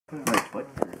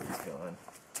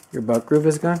Your butt groove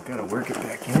is gone? Gotta work it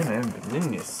back in. I haven't been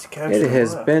in this couch. It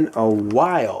has been a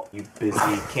while. You busy,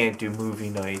 can't do movie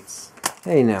nights.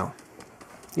 Hey now.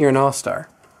 You're an all-star.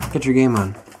 Get your game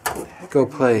on. Go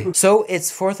play. So it's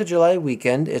 4th of July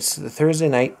weekend. It's the Thursday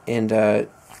night, and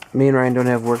me and Ryan don't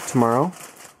have work tomorrow.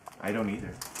 I don't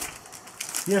either.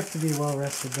 You have to be well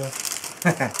rested though.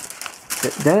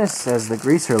 Dennis has the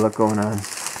greaser look going on.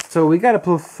 So we got a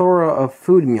plethora of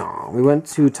food, y'all. We went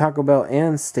to Taco Bell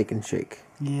and Steak and Shake.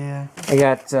 Yeah. I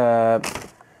got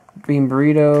bean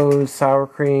burritos, sour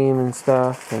cream and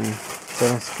stuff, and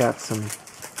Dennis got some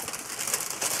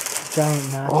Giant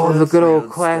nachos. oh, the good old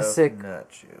Grilled classic stuff,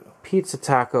 nacho. pizza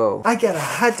taco. I got a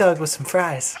hot dog with some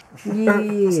fries.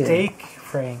 Yeah. Steak,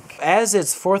 Frank. As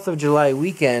it's 4th of July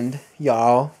weekend,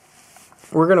 y'all,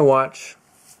 we're going to watch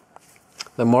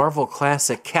the Marvel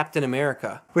classic Captain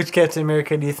America. Which Captain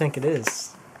America do you think it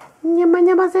is?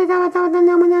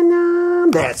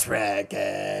 That's right,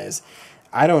 guys.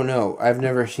 I don't know. I've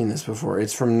never seen this before.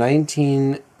 It's from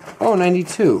 92.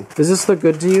 Does this look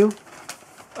good to you?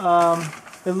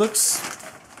 It looks...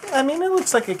 I mean, it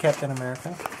looks like a Captain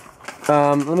America.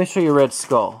 Let me show you Red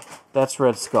Skull. That's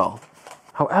Red Skull.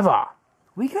 However,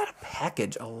 we got a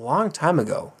package a long time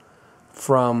ago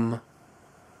from...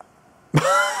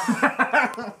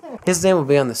 His name will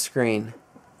be on the screen.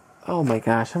 Oh my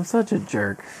gosh, I'm such a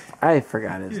jerk. I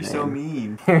forgot his name. You're so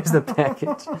mean. Here's the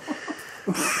package.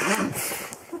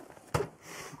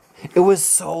 It was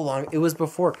so long. It was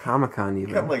before Comic-Con even.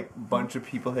 You got like a bunch of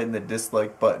people hitting the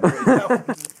dislike button right now,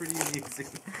 which is pretty amazing.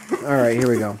 Alright, here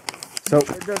we go. So,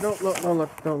 don't look.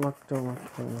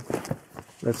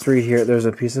 Let's read here. There's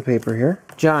a piece of paper here.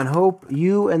 John, hope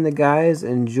you and the guys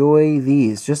enjoy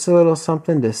these. Just a little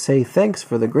something to say thanks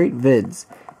for the great vids.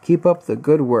 Keep up the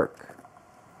good work.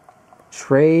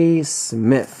 Trey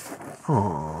Smith.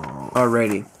 Aww.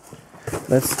 Alrighty.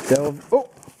 Let's delve.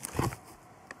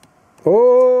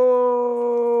 Oh,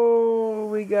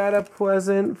 we got a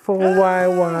present for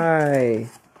YY.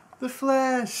 The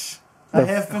Flash. I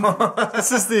have been...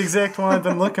 This is the exact one I've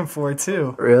been looking for,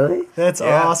 too. Really? That's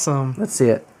awesome. Let's see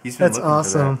it. He's been That's looking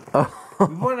awesome. For that. Oh.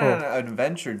 We went on an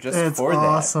adventure just That's for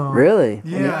awesome. Really?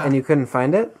 Yeah. And you couldn't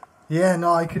find it? Yeah,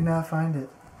 no, I could not find it.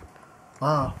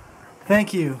 Wow.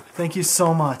 Thank you. Thank you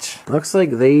so much. Looks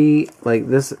like they, like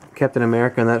this Captain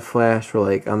America and that Flash were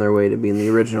like on their way to being the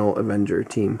original Avenger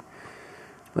team.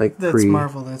 Like That's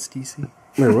Marvel, that's DC.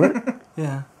 Wait, what?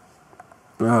 Yeah.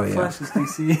 Oh, yeah. Flash is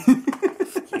DC.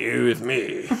 Excuse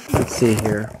me. Let's see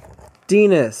here.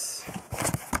 Dinas.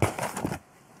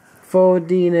 Faux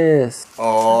Dinas.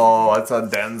 Oh, it's a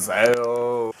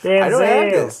Denzel. I don't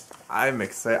have this. I'm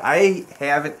excited.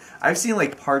 I've seen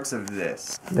like parts of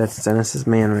this. That's Dennis's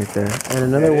man right there. And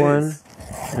another one.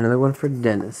 Another one for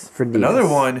Dennis. For Dinas. Another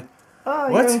one. Oh,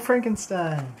 What? Young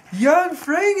Frankenstein. Young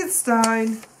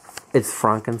Frankenstein. It's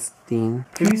Frankenstein.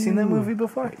 Have you seen that movie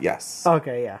before? Yes.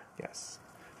 Okay, yeah. Yes.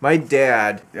 My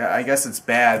dad, I guess it's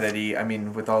bad that I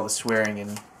mean, with all the swearing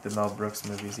in the Mel Brooks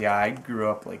movies, yeah, I grew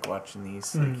up, like, watching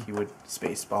these. Like, he would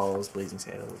Spaceballs, Blazing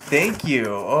Saddles. Thank you!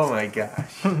 Oh, my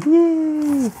gosh.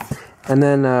 Yay! And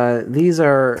then, these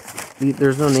are...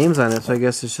 There's no names on it, so I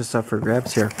guess it's just up for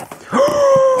grabs here.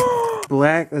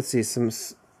 Black... Let's see, some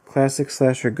classic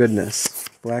slasher goodness.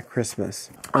 Black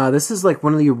Christmas. This is, like,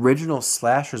 one of the original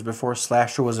slashers before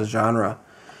slasher was a genre.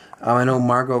 I know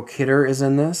Margot Kidder is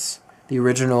in this. The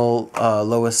original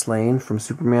Lois Lane from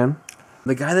Superman.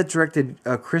 The guy that directed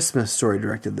A Christmas Story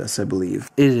directed this, I believe.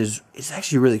 It's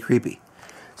actually really creepy.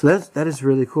 So that is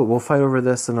really cool. We'll fight over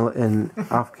this in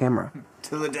off camera.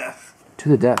 To the death. To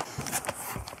the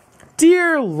death.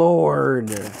 Dear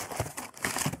Lord.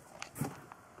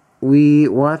 We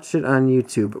watched it on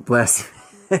YouTube. Bless.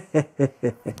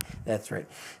 That's right.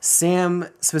 Sam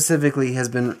specifically has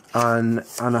been on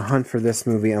a hunt for this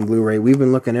movie on Blu-ray. We've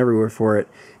been looking everywhere for it,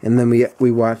 and then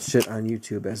we watched it on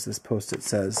YouTube, as this post-it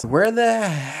says. Where the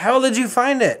hell did you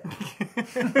find it?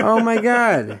 Oh my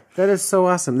god, that is so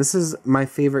awesome. This is my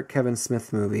favorite Kevin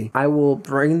Smith movie. I will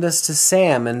bring this to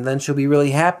Sam, and then she'll be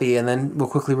really happy, and then we'll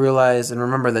quickly realize and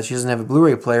remember that she doesn't have a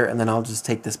Blu-ray player, and then I'll just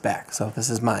take this back. So this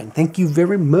is mine. Thank you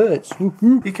very much. You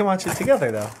can watch it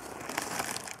together, though.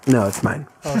 No, it's mine.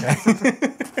 Okay.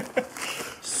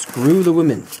 Screw the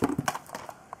women.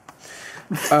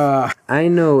 I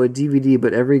know a DVD,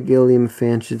 but every Gilliam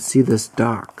fan should see this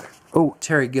doc. Oh,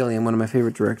 Terry Gilliam, one of my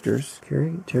favorite directors.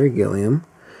 Terry Gilliam.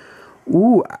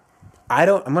 Ooh,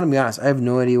 I'm gonna be honest, I have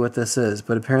no idea what this is,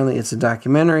 but apparently it's a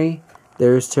documentary.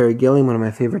 There's Terry Gilliam, one of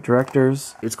my favorite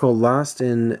directors. It's called Lost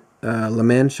in La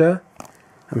Mancha.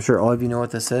 I'm sure all of you know what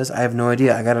this is. I have no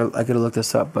idea. I gotta look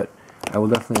this up, but I will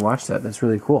definitely watch that. That's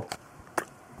really cool.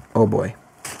 Oh boy.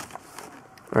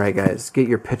 All right, guys, get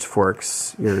your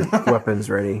pitchforks, your weapons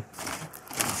ready.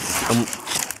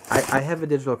 I have a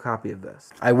digital copy of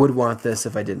this. I would want this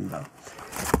if I didn't, though.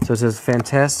 So it says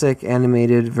fantastic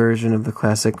animated version of the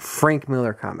classic Frank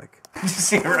Miller comic. Did you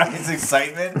see Ryan's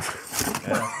excitement?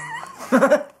 Yeah.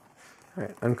 All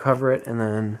right, uncover it and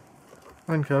then...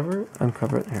 Uncover it?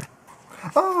 Uncover it here.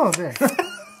 Oh, there.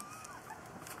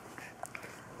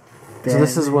 So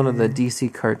this is one of the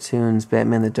DC cartoons,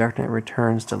 Batman the Dark Knight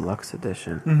Returns Deluxe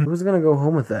Edition. Who's going to go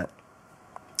home with that?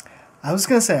 I was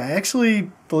going to say, I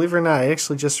actually, believe it or not, I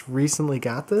actually just recently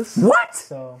got this. What?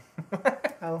 So,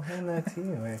 I'll hand that to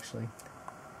you, actually.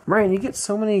 Ryan, you get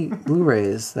so many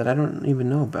Blu-rays that I don't even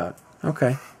know about.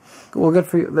 Okay. Well, good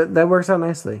for you. That works out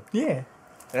nicely. Yeah.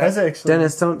 That's actually...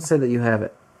 Dennis, don't say that you have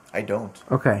it. I don't.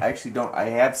 Okay. I actually don't. I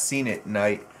have seen it, and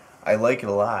I like it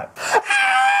a lot.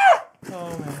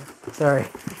 Oh, man. Sorry.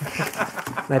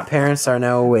 My parents are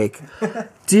now awake.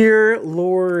 Dear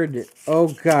Lord. Oh,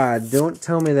 God. Don't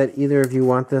tell me that either of you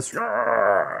want this.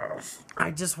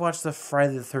 I just watched the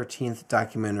Friday the 13th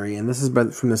documentary, and this is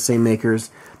from the same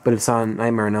makers, but it's on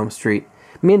Nightmare on Elm Street.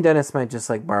 Me and Dennis might just,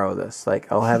 like, borrow this.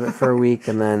 Like, I'll have it for a week,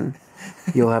 and then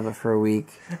you'll have it for a week.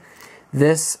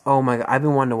 This, oh my God, I've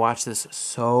been wanting to watch this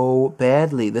so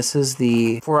badly. This is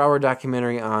the 4-hour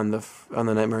documentary on the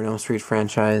Nightmare on Elm Street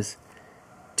franchise.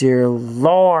 Dear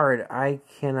Lord, I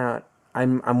cannot.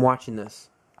 I'm watching this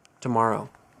tomorrow.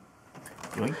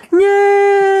 Yoink.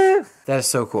 Yeah, that is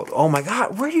so cool. Oh my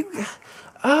God, where do you?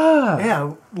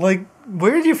 Yeah, like,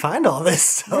 where did you find all this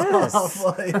stuff? Yes.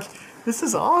 Like, this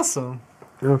is awesome.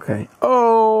 Okay.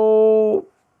 Oh.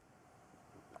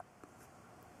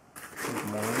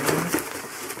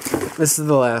 This is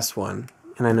the last one,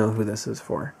 and I know who this is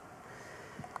for.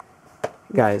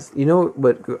 Guys, you know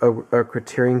what a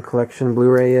Criterion Collection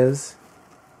Blu-ray is?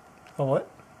 A what?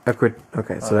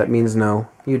 Okay, so that means no.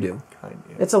 You do. Kind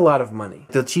of. It's a lot of money.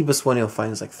 The cheapest one you'll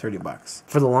find is like $30.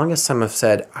 For the longest time I've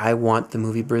said, I want the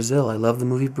movie Brazil. I love the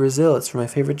movie Brazil. It's from my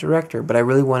favorite director, but I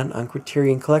really want it on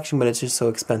Criterion Collection, but it's just so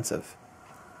expensive.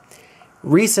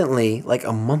 Recently, like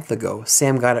a month ago,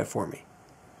 Sam got it for me.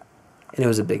 And it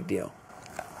was a big deal.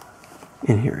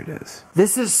 And here it is.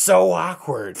 This is so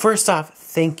awkward. First off,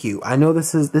 thank you. I know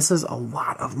this is a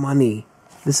lot of money.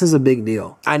 This is a big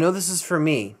deal. I know this is for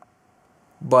me,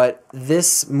 but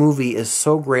this movie is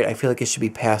so great. I feel like it should be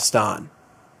passed on.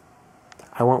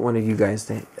 I want one of you guys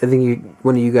to. I think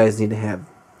one of you guys need to have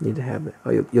it.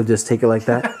 Oh, you'll just take it like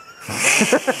that.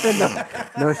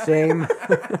 No shame.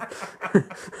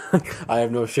 I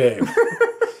have no shame.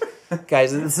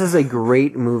 Guys, this is a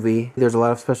great movie. There's a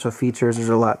lot of special features. There's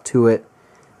a lot to it.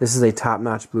 This is a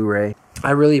top-notch Blu-ray.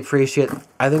 I really appreciate...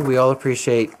 I think we all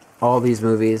appreciate all these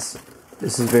movies.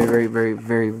 This is very, very, very,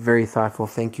 very, very thoughtful.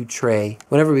 Thank you, Trey.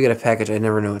 Whenever we get a package, I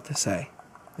never know what to say.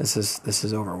 This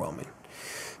is overwhelming.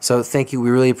 So thank you. We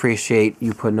really appreciate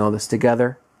you putting all this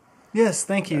together. Yes,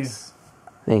 thank you. Yes.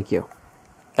 Thank you.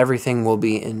 Everything will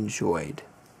be enjoyed.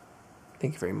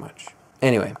 Thank you very much.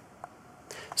 Anyway.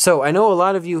 So, I know a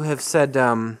lot of you have said,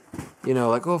 you know,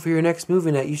 like, oh, for your next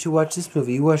movie night, you should watch this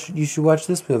movie. You should watch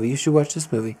this movie. You should watch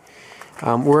this movie.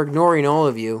 We're ignoring all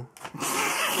of you.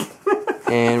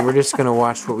 And we're just going to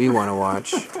watch what we want to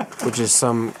watch, which is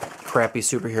some crappy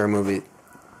superhero movie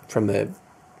from the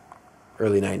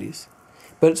early 90s.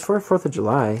 But it's for 4th of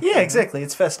July. Yeah, exactly.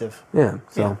 It's festive. Yeah,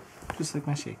 so. Yeah, just like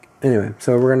my shake. Anyway,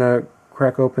 so we're going to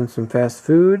crack open some fast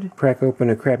food, crack open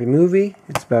a crappy movie.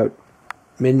 It's about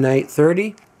midnight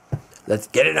 30. Let's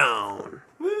get it on.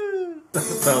 Woo!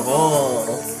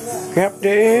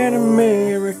 Captain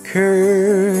America.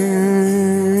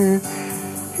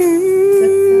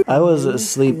 I was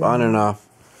asleep on and off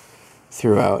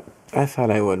throughout. I thought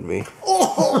I would be.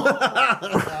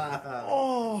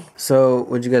 So,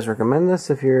 would you guys recommend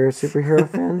this if you're superhero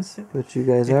fans? Which you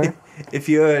guys are? If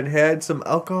you had some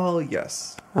alcohol,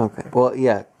 yes. Okay. Well,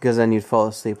 yeah, because then you'd fall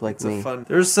asleep like It's me. fun.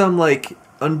 There's some like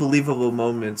unbelievable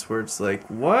moments where it's like,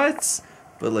 what?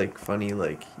 But like funny,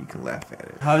 like you can laugh at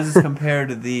it. How does this compare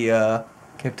to the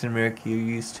Captain America you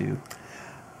used to?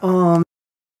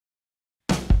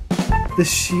 The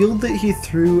shield that he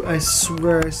threw, I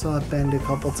swear I saw it bend a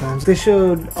couple times. They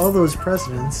showed all those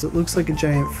presidents. It looks like a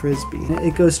giant frisbee.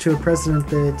 It goes to a president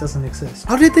that doesn't exist.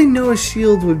 How did they know a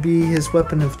shield would be his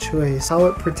weapon of choice? How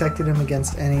it protected him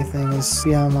against anything is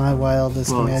beyond my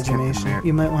wildest imagination.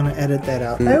 You might want to edit that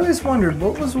out. I always wondered,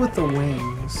 what was with the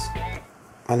wings?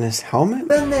 On his helmet?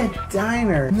 Then that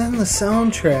diner, and then the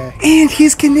soundtrack. And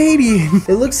he's Canadian!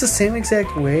 It looks the same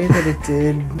exact way that it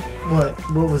did,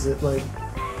 what was it, like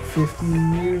 50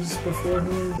 years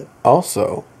beforehand?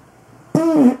 Also,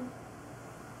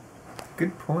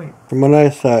 Good point. from what I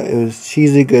saw, it was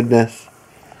cheesy goodness.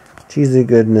 Cheesy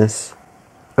goodness.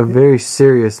 A very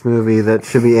serious movie that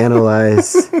should be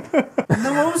analyzed. And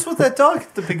then what was with that dog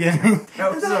at the beginning?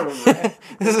 That was a rat.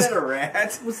 Is that a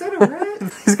rat? Was that a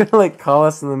rat? He's gonna like call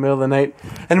us in the middle of the night.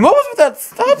 And what was with that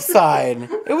stop sign?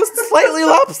 It was slightly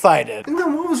lopsided. And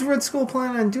then what was Red Skull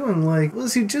planning on doing? Like,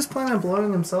 was he just planning on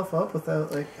blowing himself up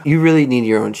without, like... You really need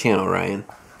your own channel, Ryan.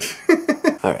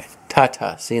 Alright,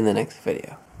 ta-ta. See you in the next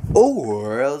video.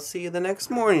 Or I'll see you the next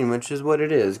morning, which is what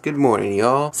it is. Good morning,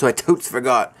 y'all. So I totes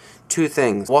forgot 2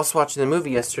 things. Whilst watching the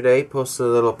movie yesterday, posted a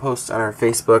little post on our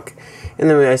Facebook, and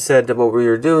then I said what we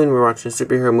were doing. We were watching a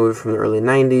superhero movie from the early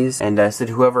 90s, and I said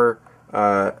whoever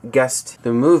guessed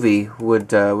the movie would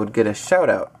get a shout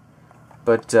out.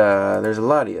 But there's a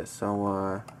lot of you,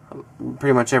 so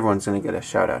pretty much everyone's gonna get a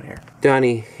shout out here.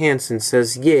 Donnie Hansen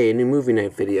says, "Yay, new movie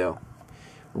night video."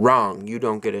 Wrong, you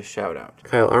don't get a shout out.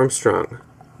 Kyle Armstrong,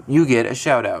 you get a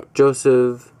shout out.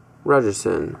 Joseph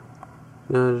Rogerson.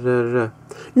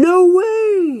 No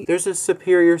way! There's a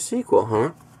superior sequel,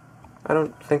 huh? I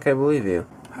don't think I believe you.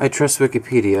 I trust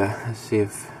Wikipedia. Let's see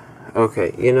if...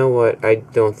 Okay, you know what? I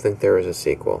don't think there is a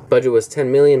sequel. Budget was $10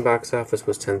 million, box office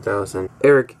was $10,000.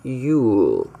 Eric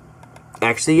Yule.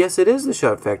 Actually, yes, it is the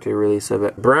Shout Factory release of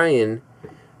it. Brian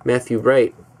Matthew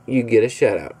Wright, you get a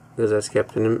shout out. Because that's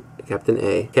Captain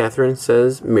A. Catherine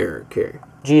says, Mirror Care.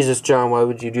 Jesus, John, why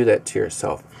would you do that to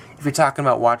yourself? If you're talking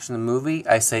about watching the movie,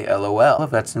 I say LOL. If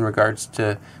that's in regards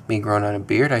to me growing out a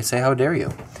beard, I say how dare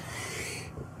you.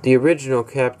 The original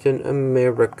Captain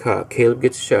America. Caleb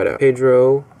gets a shout out.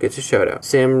 Pedro gets a shout out.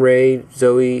 Sam Ray,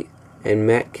 Zoe, and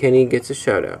Matt Kenny gets a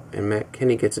shout out. And Matt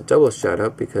Kenny gets a double shout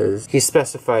out because he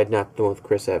specified not the one with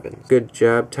Chris Evans. Good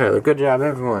job, Tyler. Good job,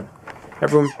 everyone.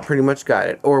 Everyone pretty much got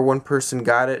it. Or one person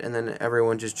got it and then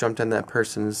everyone just jumped on that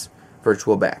person's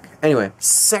virtual back. Anyway,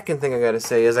 second thing I gotta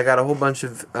say is I got a whole bunch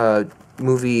of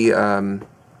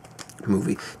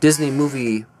Disney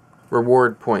movie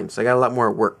reward points. I got a lot more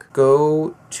at work.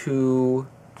 Go to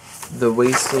the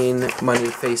Wasting Money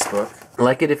Facebook.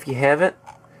 Like it if you haven't.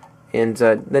 And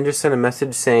then just send a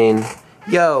message saying,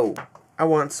 yo, I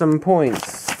want some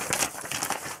points.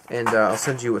 And I'll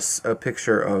send you a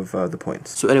picture of the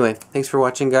points. So anyway, thanks for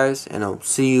watching, guys. And I'll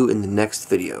see you in the next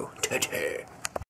video. Ta-ta.